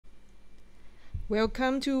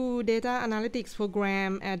Welcome to Data Analytics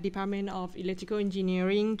program at Department of Electrical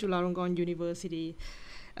Engineering, Ruangrong University.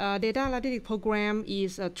 Data Analytics program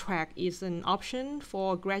is an option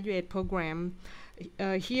for graduate program.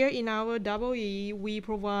 Here in our EE, we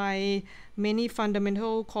provide many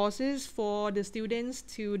fundamental courses for the students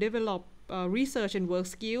to develop research and work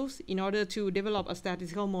skills in order to develop a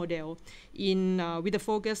statistical model with a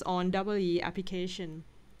focus on EE application.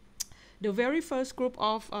 The very first group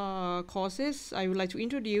of courses I would like to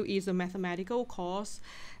introduce is a mathematical course.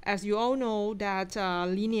 As you all know that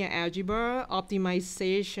linear algebra,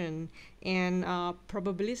 optimization, and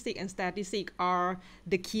probabilistic and statistic are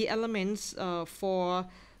the key elements for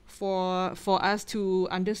us to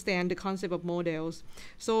understand the concept of models.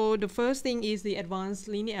 So the first thing is the advanced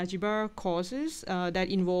linear algebra courses that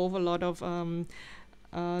involve a lot of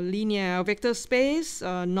linear vector space,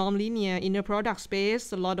 nonlinear inner product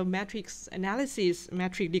space, a lot of matrix analysis,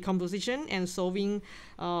 matrix decomposition, and solving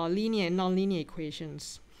linear and nonlinear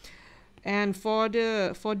equations. And for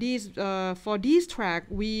this track,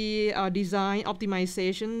 we design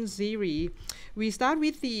optimization theory. We start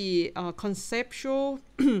with the conceptual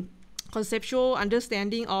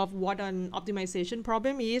understanding of what an optimization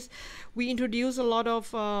problem is. We introduce a lot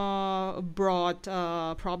of broad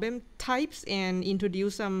problem types and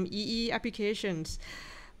introduce some EE applications,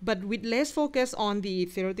 but with less focus on the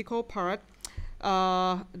theoretical part.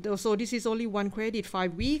 So this is only 1 credit,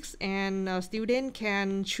 5 weeks, and a student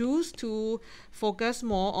can choose to focus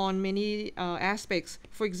more on many aspects.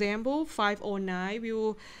 For example, 509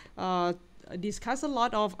 will discuss a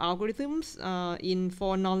lot of algorithms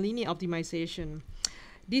for nonlinear optimization.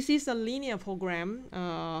 This is a linear program,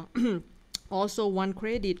 also 1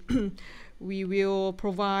 credit. We will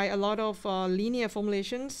provide a lot of linear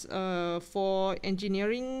formulations for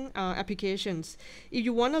engineering applications. If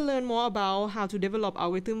you want to learn more about how to develop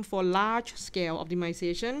algorithms for large-scale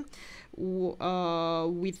optimization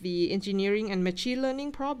with the engineering and machine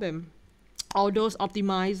learning problem, all those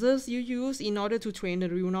optimizers you use in order to train the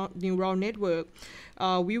neural network,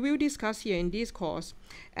 we will discuss here in this course.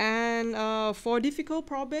 And for difficult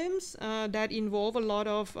problems that involve a lot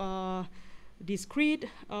of discrete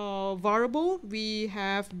variable, we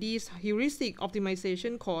have this heuristic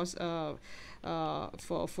optimization course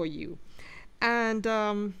for you. And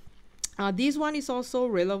this one is also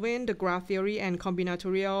relevant, the graph theory and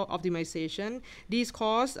combinatorial optimization. This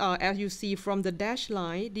course, as you see from the dashed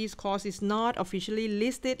line, this course is not officially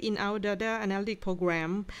listed in our data analytic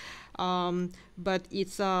program, but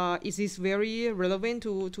it is very relevant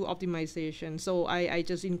to optimization. So I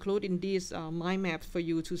just include in this mind map for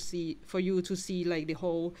you to see like the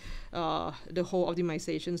whole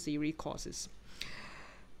optimization theory courses.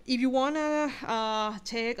 If you want to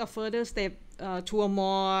take a further step to a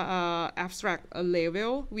more abstract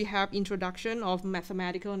level, we have introduction of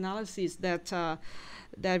mathematical analysis that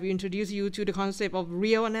we introduce you to the concept of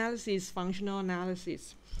real analysis, functional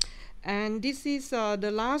analysis. And this is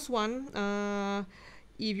the last one.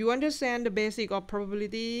 If you understand the basic of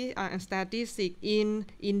probability and statistics, in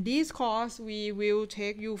this course, we will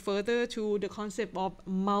take you further to the concept of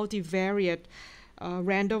multivariate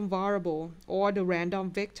random variable or the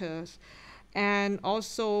random vectors, and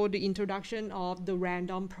also the introduction of the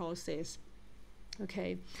random process.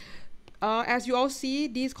 Okay. As you all see,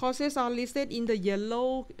 these courses are listed in the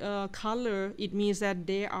yellow color. It means that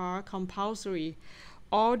they are compulsory.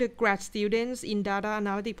 All the grad students in data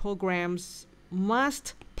analytic programs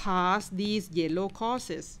must pass these yellow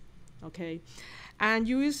courses. Okay. And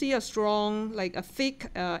you will see a strong, like a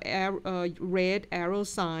thick red arrow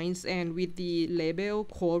signs and with the label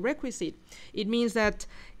core requisite. It means that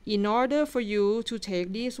in order for you to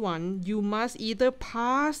take this one, you must either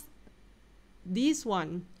pass this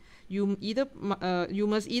one. You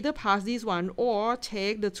must either pass this one or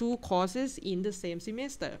take the 2 courses in the same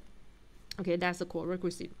semester. Okay, that's the core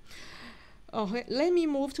requisite. Okay, let me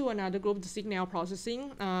move to another group, the signal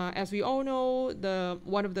processing. As we all know,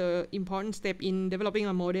 one of the important steps in developing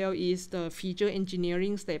a model is the feature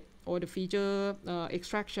engineering step or the feature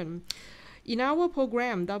extraction. In our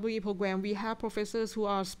program, EE program, we have professors who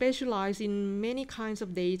are specialized in many kinds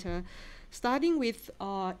of data. Starting with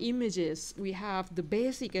images, we have the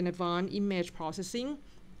basic and advanced image processing.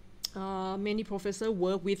 Many professors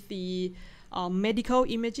work with the medical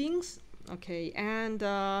imagings. Okay, and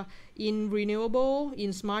in renewable,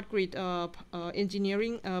 in smart grid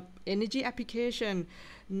engineering, energy application,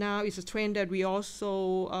 now it's a trend that we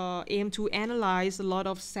also aim to analyze a lot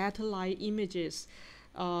of satellite images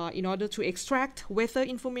in order to extract weather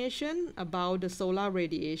information about the solar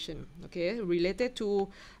radiation, okay, related to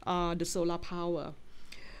the solar power.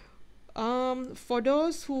 For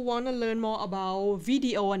those who want to learn more about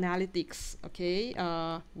video analytics, okay,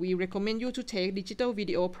 we recommend you to take digital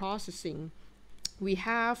video processing. We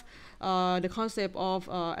have the concept of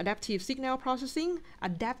adaptive signal processing,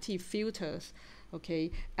 adaptive filters,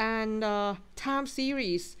 okay, and time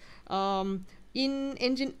series. In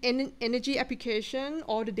energy application,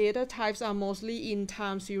 all the data types are mostly in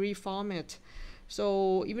time series format.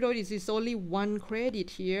 So even though this is only one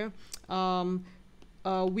credit here,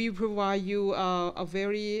 we provide you a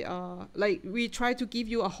very like we try to give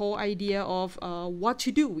you a whole idea of what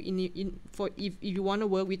to do for if you want to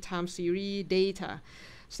work with time series data,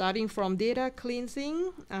 starting from data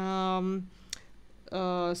cleansing,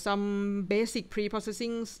 some basic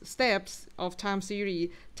pre-processing steps of time series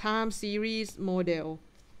model,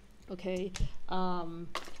 okay,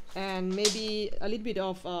 and maybe a little bit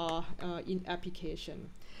of in application,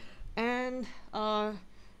 and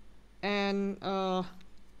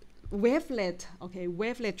wavelet, okay,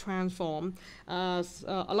 wavelet transform. A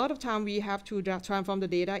lot of time we have to transform the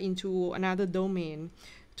data into another domain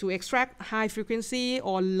to extract high frequency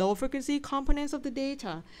or low frequency components of the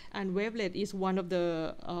data, and wavelet is one of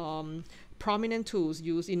the prominent tools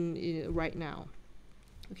used in right now.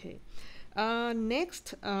 Okay,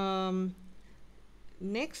 next,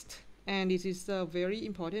 and this is a very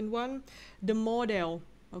important one, the model.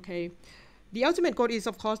 Okay, the ultimate goal is,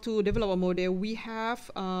 of course, to develop a model. We have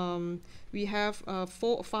 4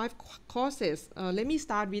 or 5 courses. Let me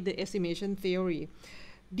start with the estimation theory.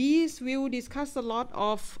 These will discuss a lot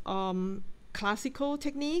of classical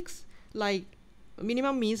techniques like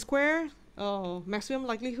minimum mean square, maximum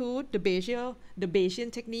likelihood, the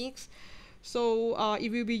Bayesian techniques. So it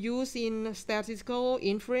will be used in statistical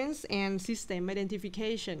inference and system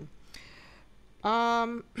identification.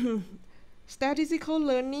 Statistical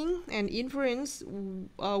learning and inference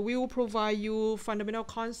will provide you fundamental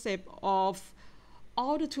concept of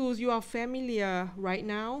all the tools you are familiar right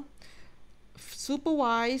now: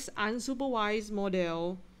 supervised, unsupervised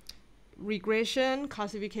model, regression,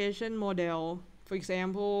 classification model. For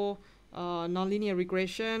example, nonlinear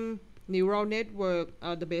regression, neural network,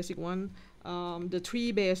 the basic one, the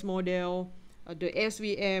tree-based model, the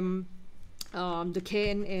SVM, the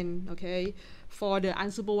KNN, okay. For the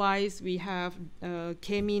unsupervised, we have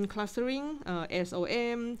k-mean clustering,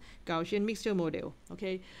 SOM, Gaussian mixture model,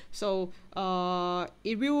 okay. So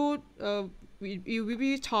it will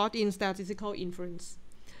be taught in statistical inference.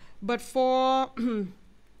 But for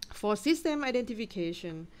for system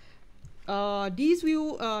identification, these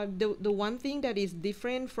will the one thing that is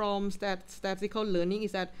different from statistical learning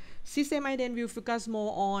is that system ident will focus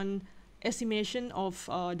more on estimation of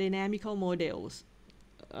dynamical models,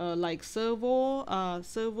 like servo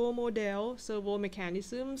model, servo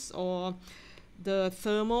mechanisms, or the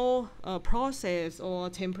thermal process or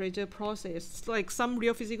temperature process, like some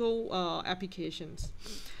real physical applications.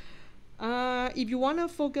 If you want to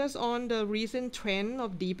focus on the recent trend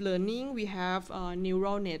of deep learning, we have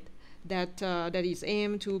neural net that is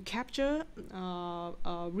aimed to capture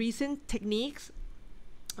recent techniques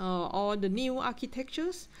or the new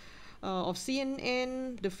architectures of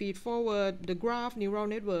CNN, the feed forward, the graph, neural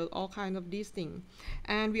network, all kinds of these things.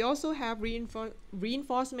 And we also have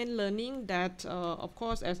reinforcement learning that, of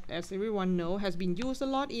course, as everyone knows, has been used a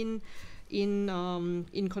lot in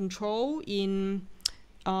control, in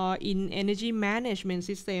energy management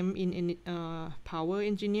system, in power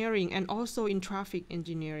engineering, and also in traffic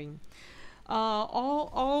engineering.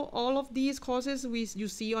 All of these courses you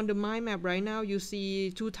see on the mind map right now, you see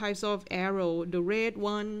 2 types of arrow, the red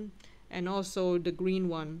one and also the green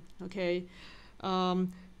one, okay.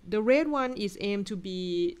 The red one is aimed to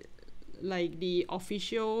be like the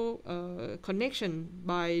official connection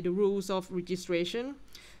by the rules of registration.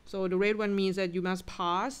 So the red one means that you must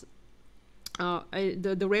pass.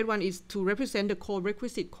 The red one is to represent the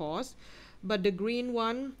requisite course, but the green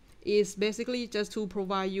one is basically just to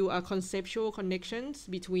provide you a conceptual connections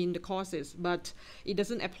between the courses, but it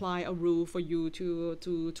doesn't apply a rule for you to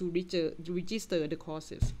register the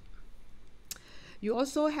courses. You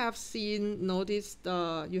also have noticed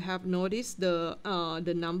the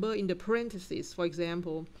number in the parentheses. For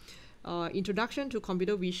example, introduction to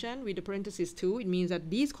computer vision with the parentheses 2, it means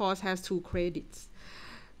that this course has 2 credits.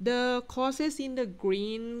 The courses in the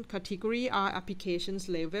green category are applications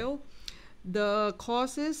level. The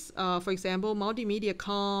courses, for example, multimedia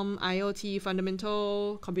comm, IoT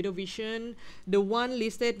fundamental, computer vision, the one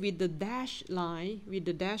listed with the dash line,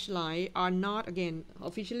 are not, again,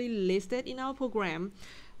 officially listed in our program.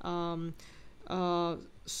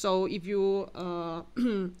 So if you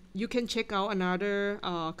you can check out another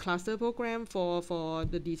cluster program for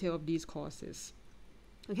the detail of these courses.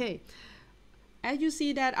 Okay, as you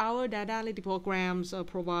see that our data analytic programs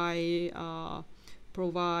provide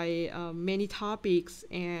many topics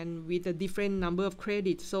and with a different number of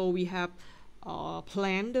credits. So we have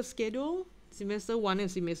planned the schedule, semester 1 and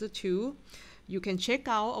semester 2. You can check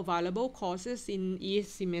out available courses in each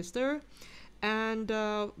semester, and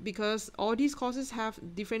because all these courses have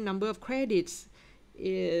different number of credits,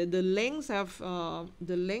 the length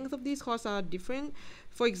of these courses are different.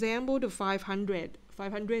 For example, the 500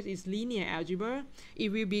 is linear algebra.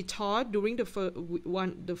 It will be taught during the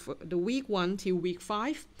week 1 till week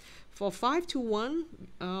 5. For 5 to 1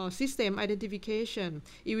 system identification,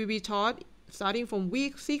 it will be taught starting from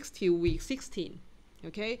week 6 till week 16.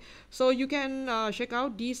 Okay, so you can check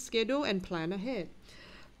out this schedule and plan ahead.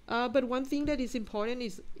 But one thing that is important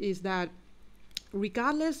is that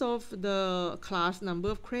regardless of the class number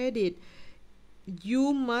of credit,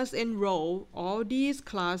 you must enroll all these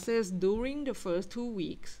classes during the first 2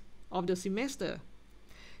 weeks of the semester.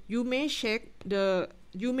 You may check the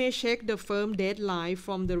firm deadline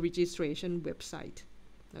from the registration website.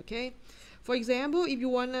 Okay, for example, if you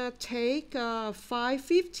want to take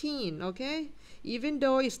 515, okay, even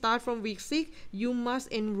though it starts from week 6, you must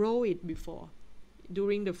enroll it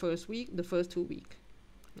during the first 2 weeks.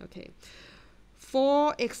 Okay.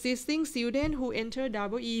 For existing students who enter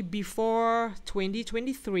EE before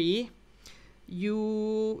 2023,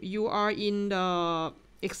 you are in the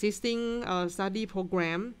existing study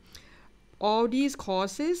program. All these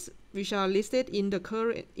courses which are listed in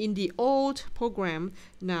the old program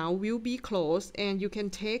now will be closed, and you can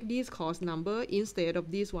take this course number instead of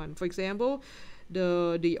this one. For example,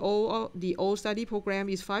 the old study program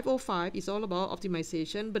is 505. It's all about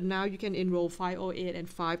optimization, but now you can enroll 508 and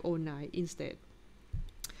 509 instead.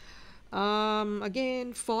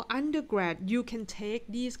 Again, for undergrad, you can take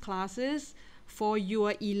these classes for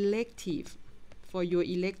your elective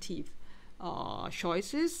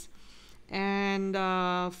choices, and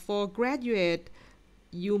for graduate,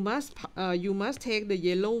 you must take the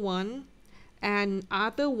yellow one and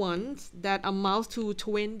other ones that amount to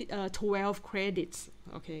 12 credits.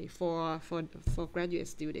 Okay, for graduate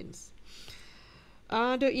students.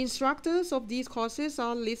 The instructors of these courses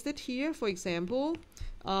are listed here. For example,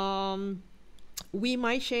 we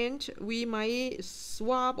might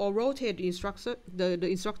swap or rotate the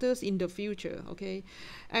instructors in the future. Okay,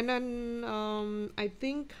 and then I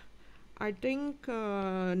think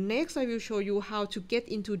next I will show you how to get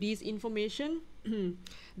into this information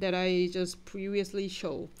that I just previously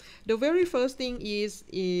showed. The very first thing is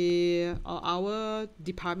our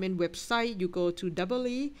department website. You go to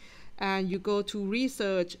EE and you go to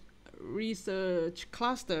research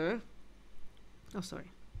cluster. Oh,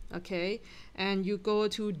 sorry. Okay, and you go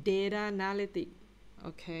to data analytic.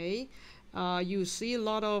 Okay, you see a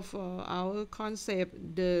lot of our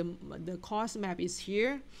concept. The course map is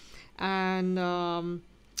here, and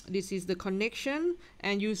this is the connection,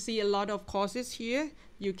 and you see a lot of courses here.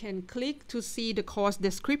 You can click to see the course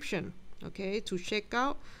description, okay, to check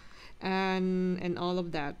out and all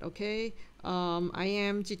of that. Okay, I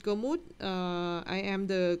am Chitkomut. I am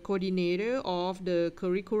the coordinator of the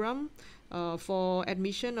curriculum for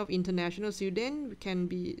admission of international students.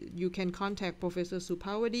 You can contact Professor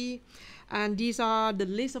Supawadi, and these are the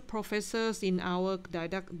list of professors in our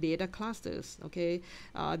data clusters. Okay,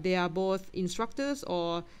 they are both instructors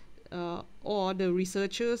or the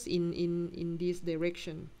researchers in this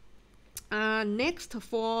direction. Next,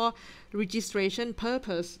 for registration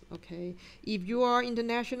purpose, okay, if you are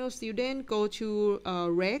international student, go to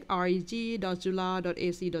reg.jula.ac.th.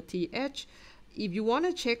 If you want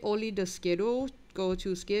to check only the schedule, go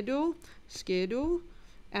to schedule,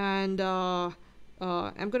 and I'm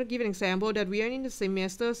going to give an example that we are in the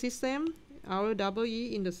semester system, our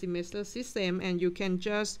EE in the semester system, and you can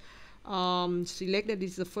just select that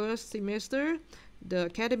this is the first semester. The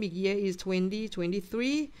academic year is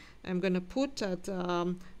 2023. I'm going to put that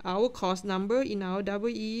our course number in our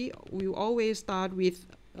EE will always start with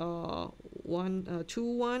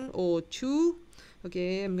 21 or 2.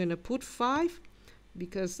 Okay, I'm going to put 5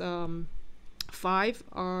 because 5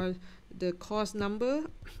 are the course number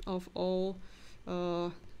of all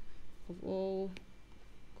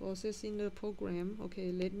courses in the program.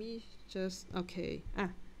 Okay, let me just, okay.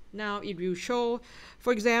 Now it will show,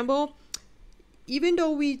 for example, even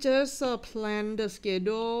though we just plan the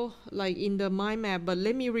schedule like in the mind map, but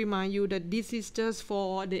let me remind you that this is just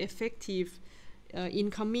for the effective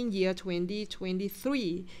incoming year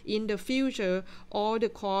 2023. In the future, all the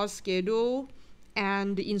course schedule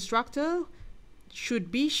and the instructor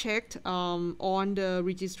should be checked on the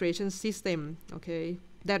registration system. Okay,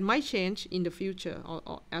 that might change in the future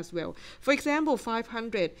or as well. For example,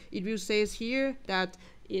 500, it will says here that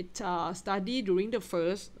it studied during the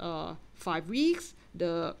first 5 weeks.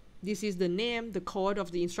 This is the name, the code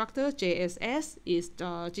of the instructor. JSS is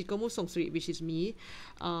Chitkomut Songsri, which is me.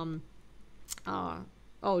 I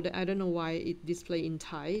don't know why it display in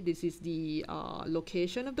Thai. This is the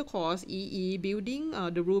location of the course, EE building.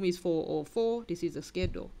 The room is 404. This is the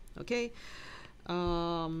schedule. Okay.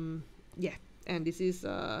 Yeah, and this is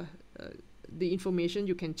the information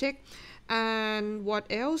you can check. And what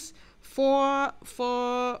else? For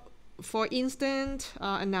instant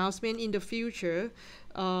announcement in the future,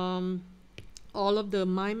 all of the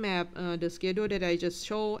mind map, the schedule that I just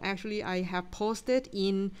showed, actually I have posted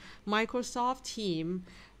in Microsoft Teams.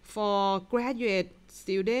 For graduate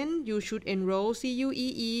student, you should enroll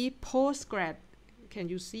CUEE Postgrad. Can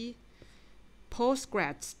you see?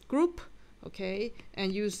 Postgrad group. Okay,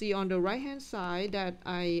 and you see on the right hand side that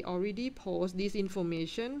I already post this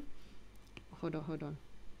information. Hold on.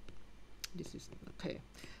 This is okay.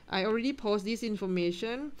 I already post this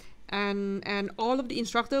information, and all of the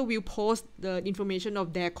instructor will post the information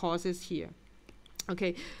of their courses here.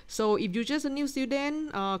 Okay, so if you're just a new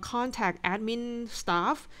student, contact admin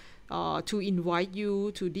staff to invite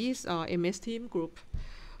you to this MS Team group.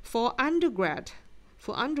 For undergrad,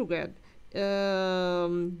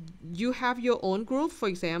 you have your own group. For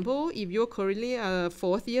example, if you're currently a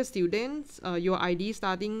 4th year student, your ID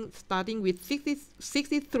starting with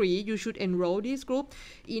 63, you should enroll this group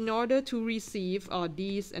in order to receive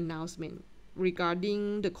this announcement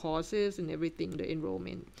regarding the courses and everything, the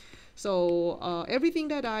enrollment. So everything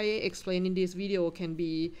that I explained in this video can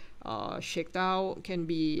be checked out, can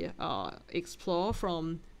be explored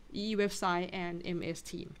from EE website and MS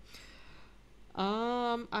Team.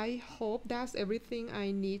 I hope that's everything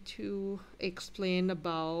I need to explain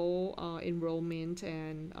about enrollment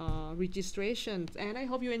and registrations, and I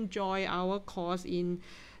hope you enjoy our course in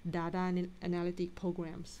data and analytic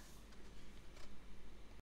programs.